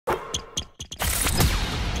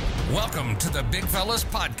Welcome to the Big Fellas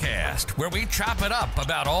Podcast, where we chop it up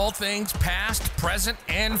about all things past, present,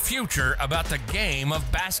 and future about the game of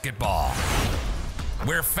basketball.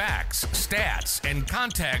 Where facts, stats, and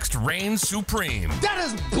context reign supreme. That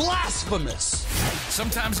is blasphemous!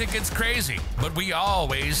 Sometimes it gets crazy, but we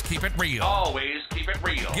always keep it real. Always keep it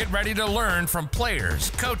real. Get ready to learn from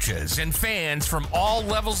players, coaches, and fans from all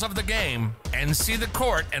levels of the game and see the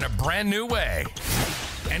court in a brand new way.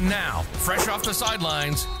 And now, fresh off the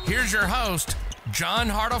sidelines, here's your host, John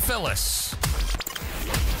Hartofilis.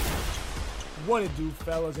 What it do,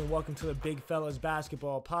 fellas, and welcome to the Big Fellas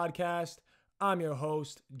Basketball Podcast. I'm your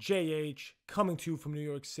host, JH, coming to you from New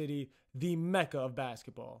York City, the mecca of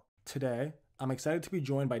basketball. Today, I'm excited to be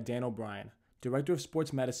joined by Dan O'Brien, Director of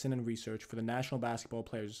Sports Medicine and Research for the National Basketball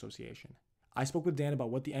Players Association. I spoke with Dan about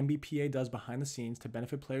what the NBPA does behind the scenes to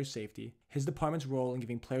benefit players' safety, his department's role in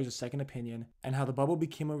giving players a second opinion, and how the bubble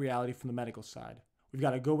became a reality from the medical side. We've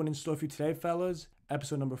got a good one in store for you today, fellas.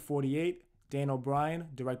 Episode number 48, Dan O'Brien,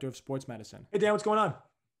 Director of Sports Medicine. Hey, Dan, what's going on?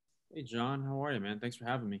 Hey, John. How are you, man? Thanks for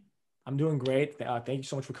having me. I'm doing great. Thank you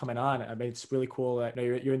so much for coming on. I mean, it's really cool that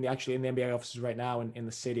you're in the NBA offices right now in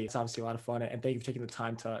the city. It's obviously a lot of fun, and thank you for taking the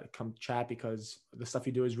time to come chat because the stuff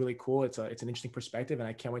you do is really cool. It's an interesting perspective, and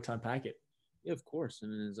I can't wait to unpack it. Yeah, of course.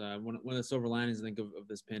 And it's, one of the silver linings, I think, of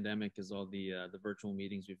this pandemic is all the virtual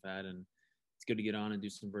meetings we've had, and it's good to get on and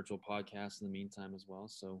do some virtual podcasts in the meantime as well.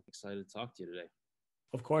 So excited to talk to you today.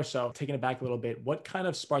 Of course. So taking it back a little bit, what kind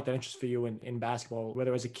of sparked that interest for you in basketball,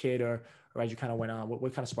 whether as a kid or as you kind of went on?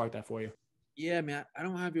 What kind of sparked that for you? Yeah, man, I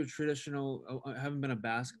don't have your traditional, I haven't been a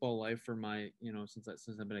basketball life for my, since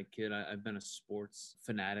I've been a kid. I've been a sports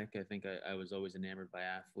fanatic. I think I was always enamored by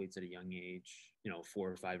athletes at a young age.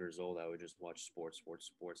 4 or 5 years old, I would just watch sports.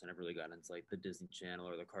 I never really got into like the Disney Channel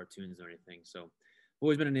or the cartoons or anything. So I've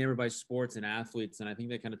always been enamored by sports and athletes. And I think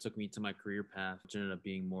that kind of took me to my career path, which ended up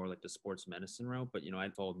being more like the sports medicine route. But, I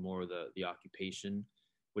followed more of the occupation,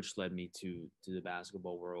 which led me to the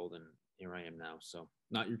basketball world. And here I am now. So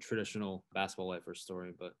not your traditional basketball life or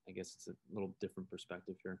story, but I guess it's a little different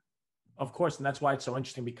perspective here. Of course, and that's why it's so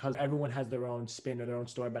interesting because everyone has their own spin or their own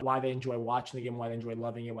story about why they enjoy watching the game, why they enjoy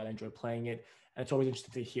loving it, why they enjoy playing it. And it's always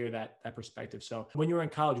interesting to hear that perspective. So when you were in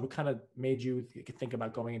college, what kind of made you think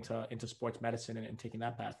about going into sports medicine and taking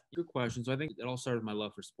that path? Good question. So I think it all started with my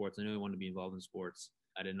love for sports. I knew I wanted to be involved in sports.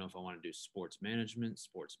 I didn't know if I wanted to do sports management,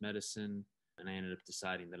 sports medicine. And I ended up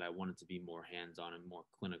deciding that I wanted to be more hands-on and more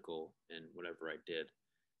clinical in whatever I did.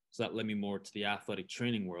 So that led me more to the athletic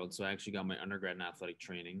training world. So I actually got my undergrad in athletic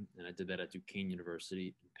training, and I did that at Duquesne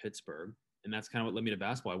University in Pittsburgh. And that's kind of what led me to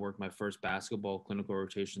basketball. I worked my first basketball clinical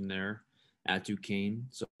rotation there at Duquesne.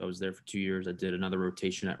 So I was there for 2 years. I did another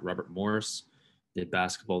rotation at Robert Morris, did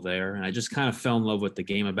basketball there. And I just kind of fell in love with the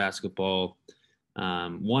game of basketball.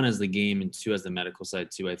 One as the game and two as the medical side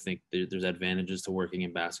too. I think there's advantages to working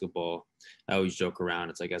in basketball. I always joke around.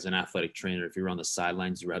 It's like as an athletic trainer, if you're on the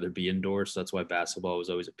sidelines, you'd rather be indoors. So that's why basketball was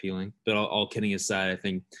always appealing. But all kidding aside, I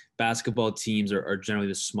think basketball teams are generally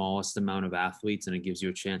the smallest amount of athletes, and it gives you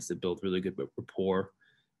a chance to build really good rapport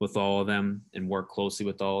with all of them and work closely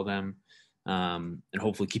with all of them. And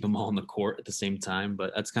hopefully keep them all on the court at the same time.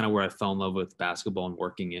 But that's kind of where I fell in love with basketball and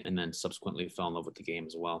working it, and then subsequently fell in love with the game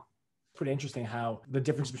as well. Pretty interesting how the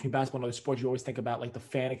difference between basketball and other sports, you always think about like the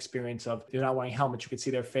fan experience of they're not wearing helmets, you can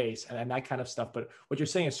see their face and that kind of stuff. But what you're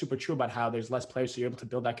saying is super true about how there's less players, so you're able to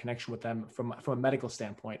build that connection with them from a medical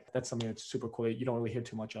standpoint. That's something that's super cool that you don't really hear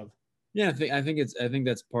too much of. Yeah, I think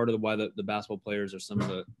that's part of why the basketball players are some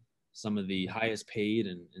of the highest paid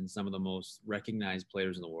and some of the most recognized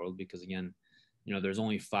players in the world, because again, there's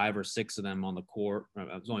only 5 or 6 of them on the court.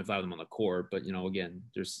 There's only 5 of them on the court, but again,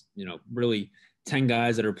 there's really 10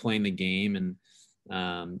 guys that are playing the game, and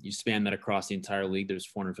you span that across the entire league. There's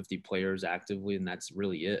 450 players actively, and that's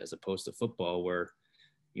really it, as opposed to football where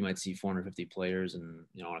you might see 450 players and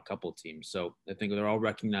on a couple of teams. So I think they're all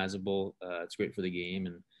recognizable. It's great for the game,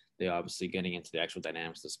 and they obviously getting into the actual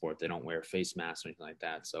dynamics of the sport. They don't wear face masks or anything like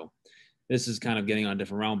that. So this is kind of getting on a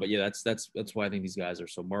different realm, but yeah, that's why I think these guys are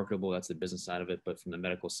so marketable. That's the business side of it. But from the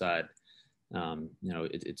medical side,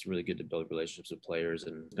 it's really good to build relationships with players,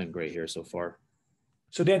 and it's been great here so far.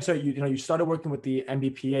 So Dan, you started working with the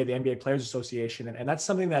NBPA, the NBA Players Association, and that's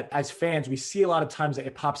something that as fans we see a lot of times that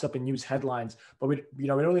it pops up in news headlines, but we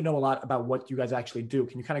don't really know a lot about what you guys actually do.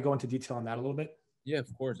 Can you kind of go into detail on that a little bit? Yeah,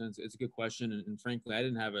 of course. And it's a good question, and frankly, I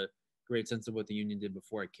didn't have a great sense of what the union did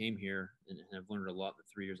before I came here, and I've learned a lot in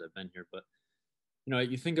the 3 years I've been here. But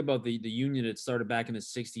you think about the union. It started back in the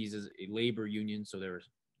 60s as a labor union, so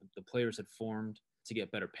the players had formed to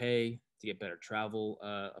get better pay, to get better travel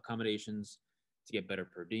accommodations. to get better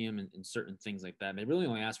per diem and certain things like that. And they really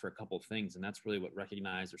only asked for a couple of things, and that's really what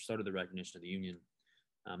recognized or started the recognition of the union.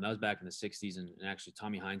 That was back in the 60s, and actually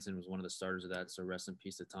Tommy Heinsohn was one of the starters of that. So rest in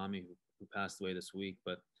peace to Tommy, who passed away this week.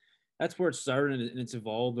 But that's where it started, and it's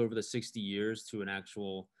evolved over the 60 years to an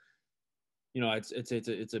actual,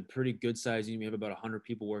 it's a pretty good size union. We have about 100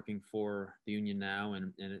 people working for the union now,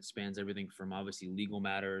 and it spans everything from obviously legal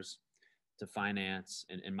matters to finance,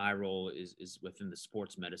 and my role is within the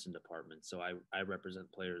sports medicine department. So I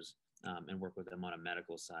represent players and work with them on a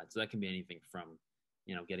medical side. So that can be anything from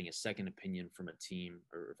getting a second opinion from a team,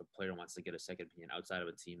 or if a player wants to get a second opinion outside of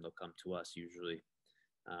a team, they'll come to us usually.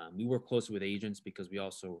 We work closely with agents because we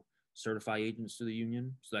also certify agents to the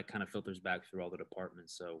union. So that kind of filters back through all the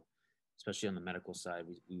departments. So especially on the medical side,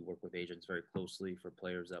 we work with agents very closely for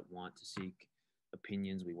players that want to seek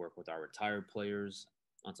opinions. We work with our retired players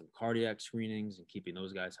on some cardiac screenings and keeping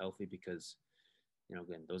those guys healthy because,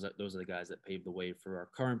 again, those are the guys that paved the way for our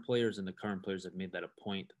current players, and the current players have made that a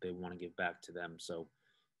point that they want to give back to them. So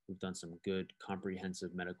we've done some good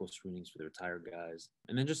comprehensive medical screenings for the retired guys,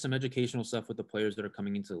 and then just some educational stuff with the players that are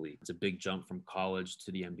coming into the league. It's a big jump from college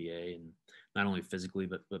to the NBA, and not only physically,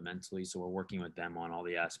 but mentally. So we're working with them on all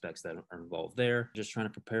the aspects that are involved there, just trying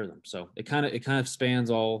to prepare them. So it kind of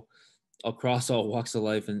spans all across all walks of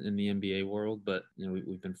life in the NBA world. But,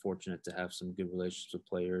 we've been fortunate to have some good relationships with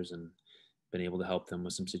players and been able to help them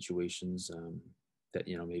with some situations that,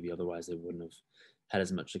 maybe otherwise they wouldn't have had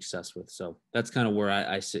as much success with. So that's kind of where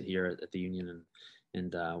I sit here at the union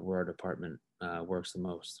and where our department works the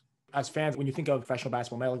most. As fans, when you think of professional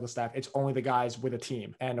basketball medical staff, it's only the guys with a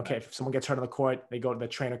team. And okay, if someone gets hurt on the court, they go to the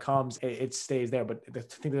trainer comes, it stays there. But I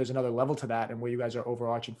think there's another level to that, and where you guys are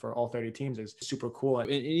overarching for all 30 teams is super cool. And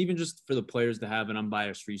even just for the players to have an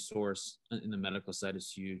unbiased resource in the medical side is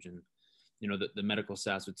huge. And the medical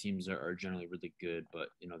staffs with teams are generally really good, but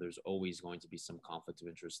there's always going to be some conflict of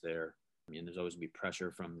interest there. There's always going to be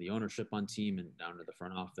pressure from the ownership on team and down to the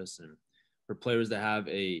front office. And for players that have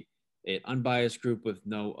an unbiased group with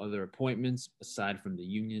no other appointments aside from the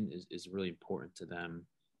union is really important to them,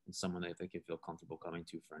 and someone that they can feel comfortable coming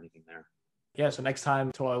to for anything there. Yeah, so next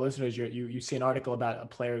time, to all our listeners, you see an article about a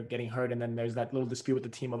player getting hurt, and then there's that little dispute with the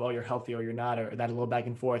team of, oh, you're healthy or you're not, or that little back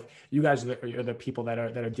and forth. You guys are the people that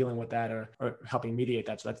are dealing with that or helping mediate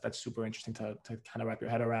that. So that's super interesting to kind of wrap your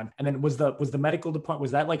head around. And then was the medical department,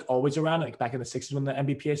 was that like always around, like back in the 60s when the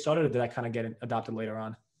NBPA started, or did that kind of get adopted later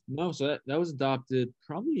on? No, so that was adopted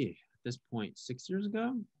probably at this point 6 years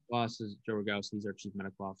ago. Boss is Joe Rogowski, he's our chief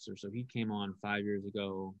medical officer. So he came on 5 years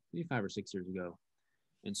ago, maybe 5 or 6 years ago.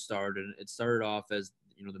 And it started off as,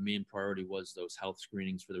 the main priority was those health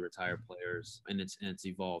screenings for the retired players. And it's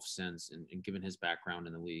evolved since. And given his background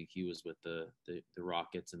in the league, he was with the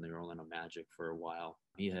Rockets and the Orlando Magic for a while.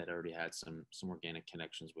 He had already had some organic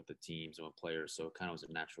connections with the teams and with players. So it kind of was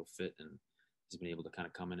a natural fit. And he's been able to kind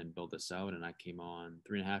of come in and build this out. And I came on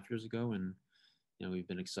 3.5 years ago. And, we've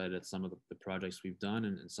been excited at some of the projects we've done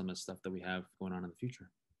and some of the stuff that we have going on in the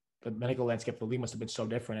future. The medical landscape of the league must have been so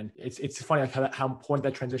different. And it's funny like how important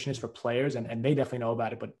that transition is for players, and they definitely know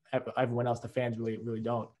about it, but everyone else, the fans, really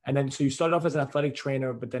don't. And then so you started off as an athletic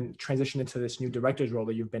trainer, but then transitioned into this new director's role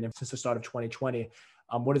that you've been in since the start of 2020.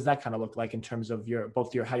 What does that kind of look like in terms of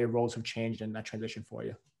how your roles have changed in that transition for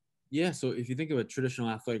you? Yeah, so if you think of a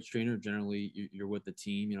traditional athletic trainer, generally you're with the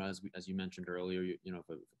team. As you mentioned earlier, if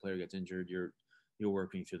a player gets injured, you're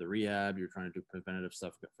working through the rehab, you're trying to do preventative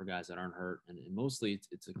stuff for guys that aren't hurt. And mostly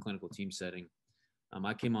it's a clinical team setting.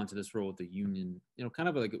 I came onto this role with the union, kind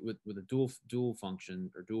of like with a dual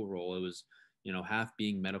function or dual role. It was, half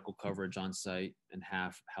being medical coverage on site and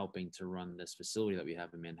half helping to run this facility that we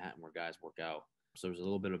have in Manhattan where guys work out. So there's a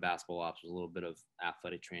little bit of basketball ops, there's a little bit of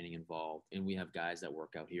athletic training involved. And we have guys that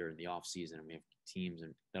work out here in the off season, and we have teams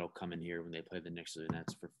that'll come in here when they play the Knicks or the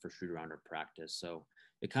Nets for shoot around or practice. So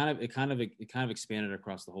it kind of expanded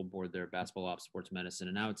across the whole board there, basketball ops, sports medicine.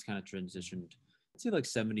 And now it's kind of transitioned, I'd say like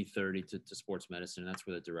 70-30 to sports medicine. And that's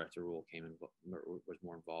where the director role was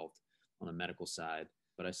more involved on the medical side.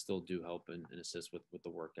 But I still do help and assist with the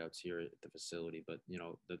workouts here at the facility. But,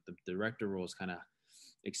 the director role is kind of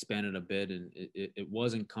expanded a bit, and it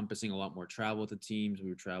was encompassing a lot more travel with the teams. We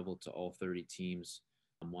would travel to all 30 teams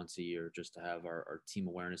once a year just to have our team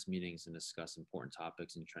awareness meetings and discuss important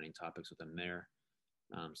topics and training topics with them there.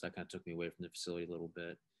 So that kind of took me away from the facility a little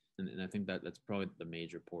bit. And I think that's probably the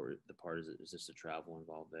major part is just the travel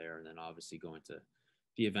involved there. And then obviously going to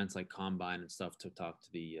the events like Combine and stuff to talk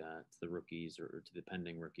to the rookies or to the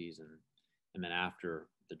pending rookies. And then after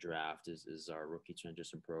the draft is our rookie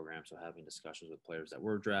transition program. So having discussions with players that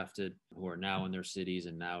were drafted who are now in their cities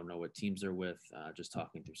and now know what teams they're with, just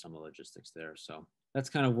talking through some of the logistics there. So that's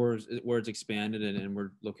kind of where it's expanded, and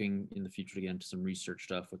we're looking in the future to get into some research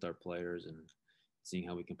stuff with our players and seeing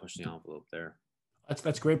how we can push the envelope there.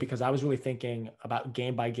 That's great, because I was really thinking about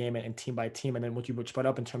game by game and team by team, and then what you brought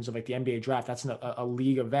up in terms of like the NBA draft. That's a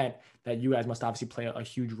league event that you guys must obviously play a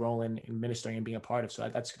huge role in administering and being a part of. So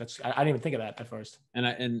that's I didn't even think of that at first.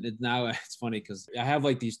 And now it's funny because I have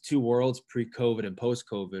like these two worlds, pre-COVID and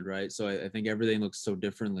post-COVID, right? So I think everything looks so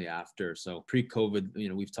differently after. So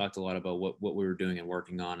pre-COVID, we've talked a lot about what we were doing and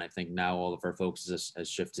working on. I think now all of our focus has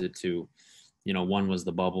shifted to, one was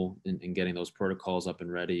the bubble and getting those protocols up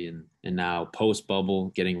and ready, and now post bubble,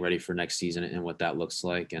 getting ready for next season and what that looks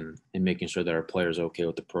like, and making sure that our players are okay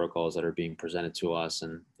with the protocols that are being presented to us,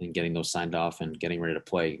 and getting those signed off and getting ready to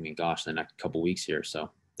play. I mean, gosh, the next couple weeks here.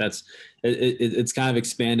 So it's kind of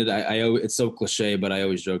expanded. It's so cliche, but I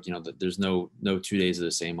always joke, that there's no 2 days are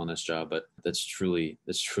the same on this job, but that's truly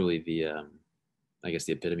the, I guess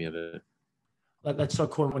the epitome of it. That's so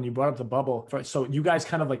cool. When you brought up the bubble, so you guys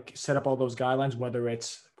kind of like set up all those guidelines, whether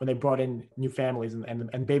it's when they brought in new families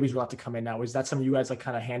and babies will have to come in now. Is that something you guys like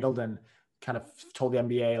kind of handled and kind of told the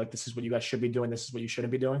NBA, like, this is what you guys should be doing, this is what you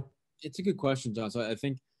shouldn't be doing? It's a good question, John. So I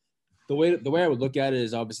think the way I would look at it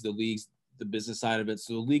is obviously the business side of it.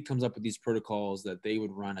 So the league comes up with these protocols that they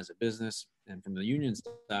would run as a business, and from the union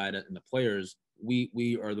side and the players,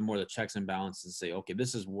 we are the checks and balances and say, okay,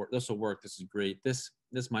 this will work, this is great, this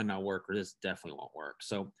might not work, or this definitely won't work.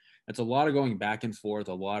 So it's a lot of going back and forth,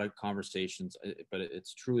 a lot of conversations, but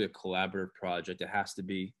it's truly a collaborative project. It has to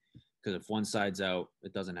be, because if one side's out,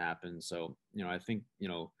 it doesn't happen. So I think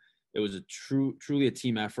it was truly a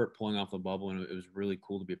team effort pulling off the bubble, and it was really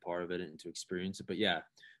cool to be a part of it and to experience it. But yeah,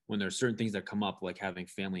 when there's certain things that come up, like having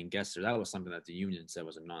family and guests there, that was something that the union said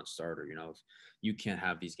was a non-starter. If you can't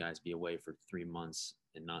have these guys be away for 3 months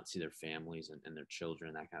and not see their families and their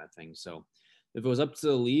children, that kind of thing. So if it was up to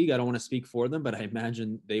the league, I don't want to speak for them, but I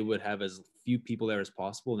imagine they would have as few people there as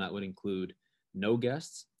possible, and that would include no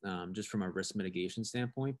guests, just from a risk mitigation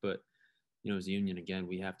standpoint. But as a union, again,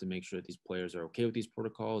 we have to make sure that these players are okay with these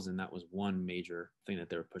protocols, and that was one major thing that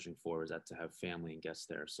they were pushing for, is that to have family and guests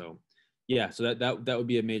there. So yeah, so that would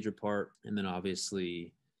be a major part. And then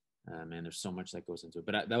obviously, man, there's so much that goes into it.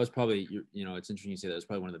 But that was probably, it's interesting you say that was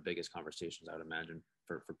probably one of the biggest conversations, I would imagine,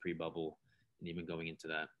 for pre-bubble and even going into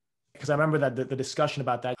that. Because I remember that the discussion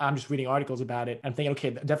about that, I'm just reading articles about it and thinking,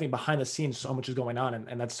 okay, definitely behind the scenes, so much is going on.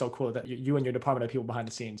 And that's so cool that you and your department are people behind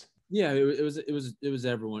the scenes. Yeah, it was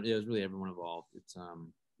everyone. It was really everyone involved. It's,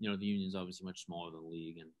 the union is obviously much smaller than the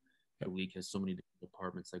league, and the league has so many different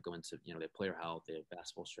departments that go into, they have player health, they have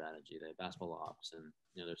basketball strategy, they have basketball ops, and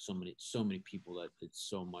there's so many people that did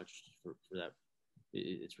so much for that.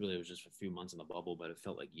 It was just a few months in the bubble, but it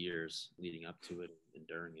felt like years leading up to it and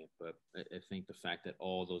during it. But I think the fact that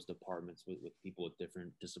all those departments with people with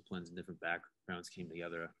different disciplines and different backgrounds came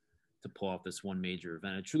together to pull off this one major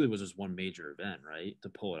event. It truly was just one major event, right? To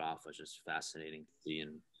pull it off was just fascinating to see,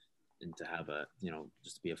 and to have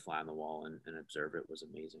just to be a fly on the wall and observe it was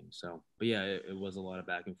amazing. So, but yeah, it was a lot of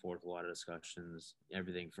back and forth, a lot of discussions,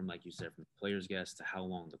 everything from, like you said, from players' guests to how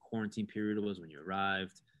long the quarantine period was when you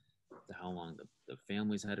arrived, to how long the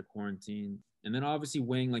families had to quarantine. And then obviously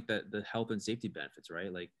weighing like the health and safety benefits,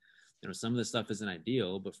 right? Like, some of this stuff isn't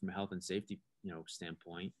ideal, but from a health and safety,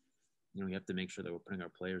 standpoint, we have to make sure that we're putting our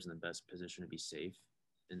players in the best position to be safe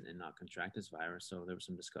and not contract this virus. So there were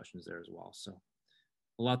some discussions there as well. So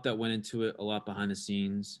a lot that went into it, a lot behind the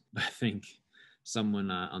scenes. But I think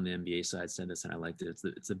someone on the NBA side said this, and I liked it.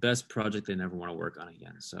 It's the best project they never want to work on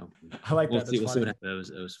again. So I like that. We'll see what happens.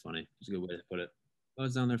 It was funny. It was a good way to put it. I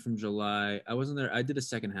was down there from July. I wasn't there. I did the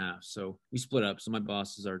second half. So we split up. So my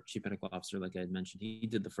boss is our chief medical officer, like I had mentioned. He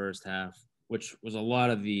did the first half, which was a lot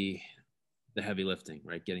of the heavy lifting,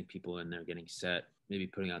 right? Getting people in there, getting set, maybe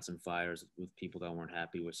putting out some fires with people that weren't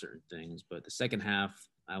happy with certain things. But the second half,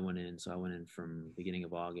 I went in from beginning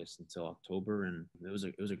of August until October, and it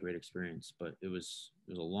was a great experience. But it was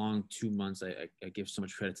a long 2 months. I give so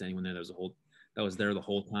much credit to anyone there that was there the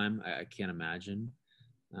whole time. I can't imagine.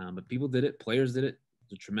 But people did it. Players did it.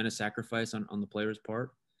 It was a tremendous sacrifice on the players'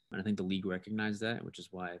 part. And I think the league recognized that, which is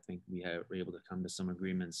why I think we were able to come to some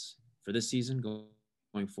agreements for this season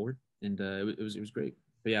going forward. And it was great.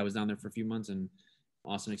 But yeah, I was down there for a few months, and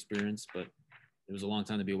awesome experience. But it was a long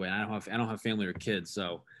time to be away. I don't have family or kids,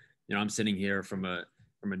 so I'm sitting here from a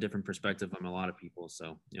different perspective from a lot of people.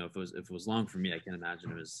 So if it was long for me, I can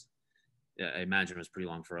imagine it was. Yeah, I imagine it was pretty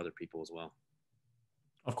long for other people as well.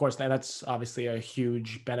 Of course, that's obviously a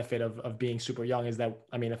huge benefit of being super young, is that,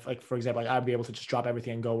 I mean, if, like, for example, I'd be able to just drop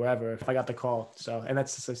everything and go wherever if I got the call. So, and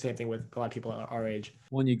that's the same thing with a lot of people our age.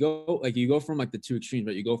 When you go from like the two extremes,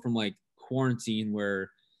 but you go from like quarantine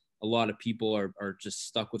where a lot of people are just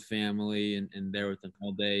stuck with family and there with them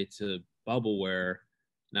all day, to bubble where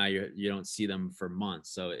now you don't see them for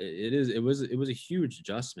months. So it was a huge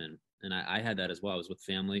adjustment. And I had that as well. I was with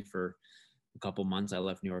family for a couple months. I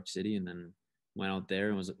left New York City and then went out there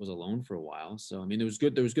and was alone for a while. So I mean, there was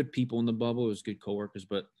good people in the bubble. It was good coworkers,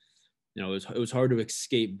 but it was hard to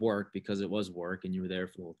escape work because it was work and you were there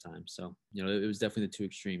for the whole time. So it was definitely the two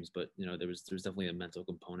extremes. But there was definitely a mental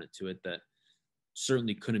component to it that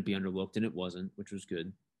certainly couldn't be underlooked, and it wasn't, which was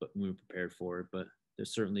good. But we were prepared for it. But there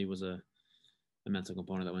certainly was a mental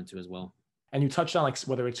component that went to as well. And you touched on like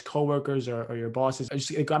whether it's coworkers or your bosses.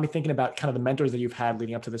 It got me thinking about kind of the mentors that you've had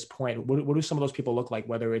leading up to this point. What do some of those people look like?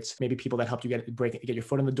 Whether it's maybe people that helped you get your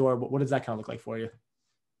foot in the door. What does that kind of look like for you?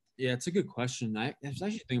 Yeah, it's a good question. I was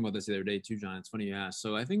actually thinking about this the other day too, John. It's funny you asked.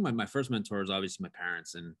 So I think my first mentor is obviously my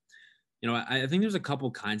parents. And, I think there's a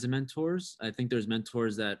couple kinds of mentors. I think there's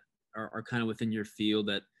mentors that are kind of within your field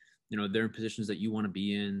that, they're in positions that you want to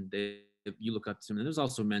be in. You look up to them. And there's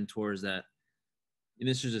also mentors that, and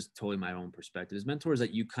this is just totally my own perspective, there's mentors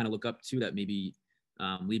that you kind of look up to that maybe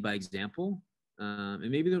lead by example.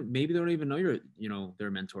 And maybe they don't even know they're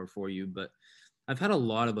a mentor for you, but I've had a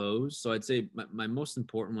lot of those. So I'd say my most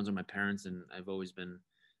important ones are my parents, and I've always been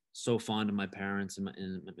so fond of my parents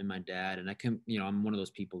and my dad. And I can, I'm one of those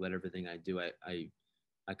people that everything I do, I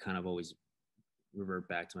kind of always revert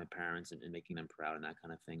back to my parents and making them proud and that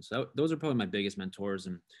kind of thing. So those are probably my biggest mentors.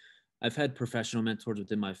 And I've had professional mentors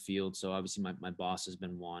within my field. So obviously my boss has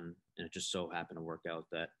been one, and it just so happened to work out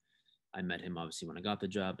that I met him obviously when I got the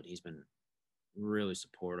job, but he's been really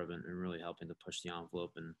supportive and really helping to push the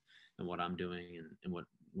envelope and what I'm doing and what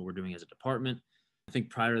we're doing as a department. I think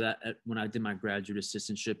prior to that, when I did my graduate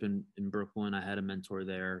assistantship in Brooklyn, I had a mentor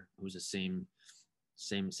there who was the same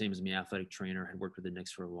as me, athletic trainer, had worked with the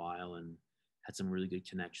Knicks for a while and had some really good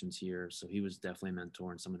connections here. So he was definitely a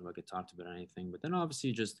mentor and someone who I could talk to about anything. But then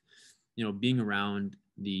obviously just, being around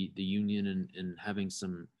the union and having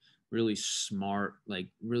some really smart, like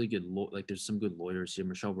really good, like there's some good lawyers here.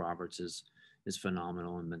 Michelle Roberts is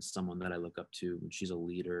phenomenal and been someone that I look up to, and she's a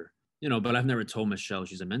leader. But I've never told Michelle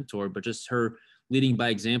she's a mentor, but just her leading by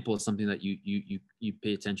example is something that you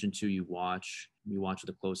pay attention to, you watch with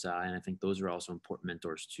a close eye. And I think those are also important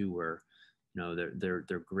mentors too, where,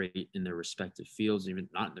 they're great in their respective fields,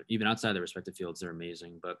 even outside their respective fields, they're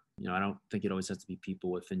amazing. But, I don't think it always has to be people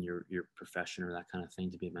within your profession or that kind of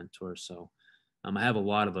thing to be a mentor. So I have a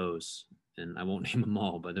lot of those, and I won't name them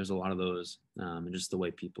all, but there's a lot of those. And just the way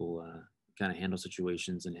people, kind of handle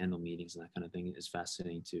situations and handle meetings and that kind of thing is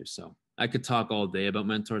fascinating too. So I could talk all day about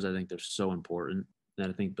mentors. I think they're so important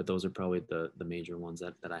but those are probably the major ones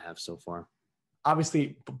that I have so far.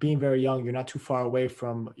 Obviously, being very young, you're not too far away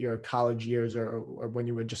from your college years or when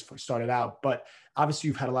you were just started out. But obviously,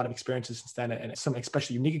 you've had a lot of experiences since then, and some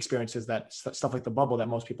especially unique experiences, that stuff like the bubble that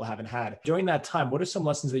most people haven't had. During that time, what are some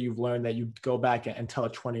lessons that you've learned that you go back and tell a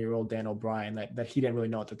 20-year-old Dan O'Brien that he didn't really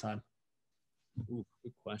know at the time? Ooh,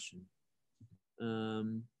 good question.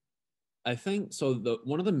 I think so.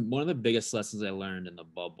 One of the biggest lessons I learned in the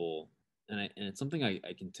bubble, and it's something I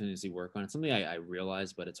continuously work on. It's something I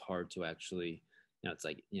realize, but it's hard to actually, it's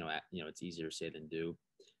like, it's easier to say than do.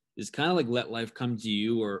 It's kind of like let life come to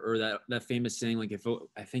you, or that famous saying, like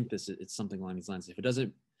I think it's something along these lines. If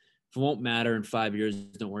it won't matter in 5 years,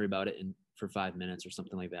 don't worry about it for 5 minutes or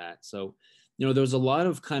something like that. So, there was a lot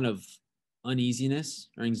of kind of uneasiness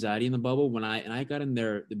or anxiety in the bubble when I got in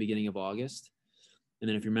there at the beginning of August. And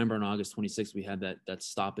then if you remember on August 26th, we had that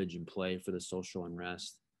stoppage in play for the social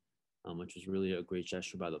unrest, which was really a great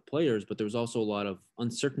gesture by the players. But there was also a lot of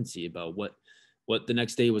uncertainty about what the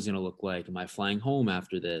next day was going to look like. Am I flying home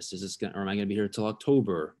after this? Or am I going to be here till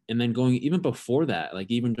October? And then going even before that, like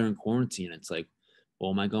even during quarantine, it's like, well,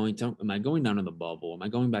 am I going down to the bubble? Am I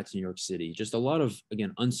going back to New York City? Just a lot of,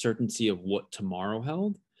 again, uncertainty of what tomorrow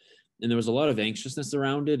held. And there was a lot of anxiousness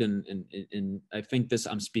around it. And I think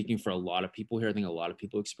I'm speaking for a lot of people here. I think a lot of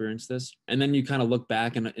people experience this. And then you kind of look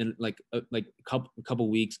back and like a couple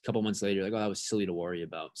weeks, couple months later, like, oh, that was silly to worry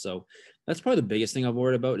about. So that's probably the biggest thing I've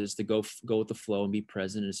worried about, is to go with the flow and be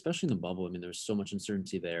present, and especially in the bubble. I mean, there's so much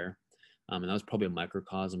uncertainty there. And that was probably a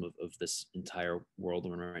microcosm of this entire world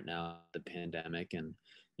we're in right now, the pandemic and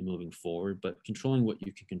moving forward. But controlling what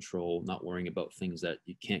you can control, not worrying about things that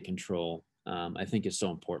you can't control, I think is so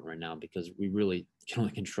important right now, because we really can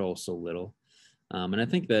only control so little. And I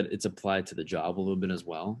think that it's applied to the job a little bit as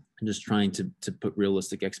well. And just trying to put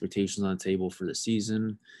realistic expectations on the table for the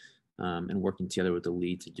season, and working together with the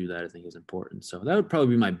league to do that, I think is important. So that would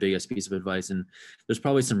probably be my biggest piece of advice. And there's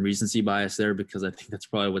probably some recency bias there, because I think that's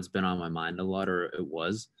probably what's been on my mind a lot, or it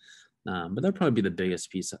was. But that'd probably be the biggest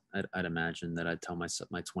piece I'd imagine that I'd tell my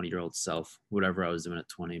 20-year-old self, whatever I was doing at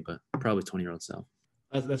 20, but probably 20-year-old self.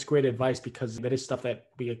 That's great advice, because that is stuff that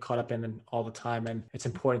we get caught up in all the time. And it's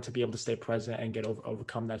important to be able to stay present and get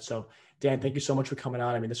overcome that. So Dan, thank you so much for coming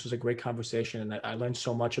on. I mean, this was a great conversation, and I learned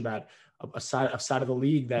so much about a side of the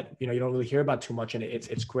league that, you don't really hear about too much. And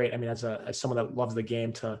it's great. I mean, as someone that loves the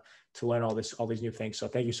game, to learn all these new things. So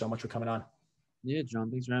thank you so much for coming on. Yeah,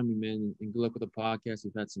 John, thanks for having me, man. And good luck with the podcast.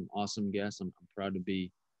 We've had some awesome guests. I'm proud to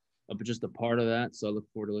be just a part of that. So I look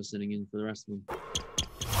forward to listening in for the rest of them.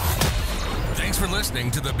 Thanks for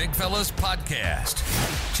listening to the Big Fellas Podcast.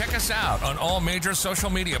 Check us out on all major social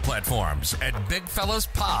media platforms at Big Fellas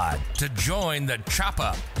Pod to join the chop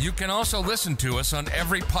up. You can also listen to us on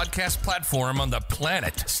every podcast platform on the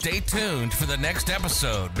planet. Stay tuned for the next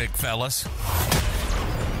episode, Big Fellas.